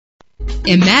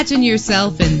Imagine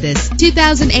yourself in this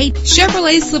 2008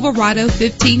 Chevrolet Silverado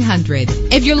 1500.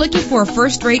 If you're looking for a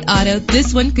first-rate auto,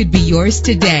 this one could be yours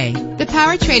today. The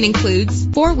powertrain includes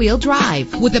four-wheel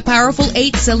drive with a powerful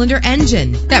 8-cylinder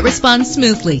engine that responds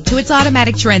smoothly to its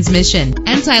automatic transmission.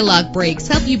 Anti-lock brakes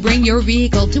help you bring your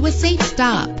vehicle to a safe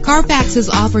stop. Carfax is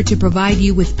offered to provide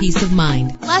you with peace of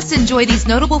mind. Plus, enjoy these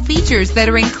notable features that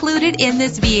are included in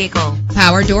this vehicle: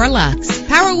 power door locks,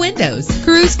 power windows,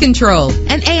 cruise control,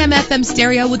 an AM/FM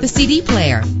stereo with a CD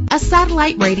player, a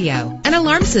satellite radio, an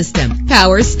alarm system,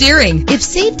 power steering. If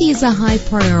safety is a high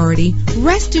priority,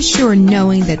 rest assured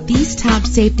knowing that these top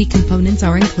safety components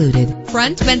are included: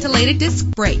 front ventilated disc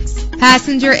brakes,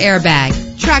 passenger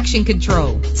airbag, traction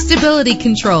control, stability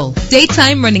control,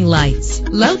 daytime running lights,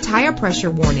 low tire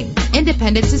pressure warning,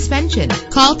 independent suspension.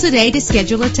 Call today to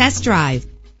schedule a test drive.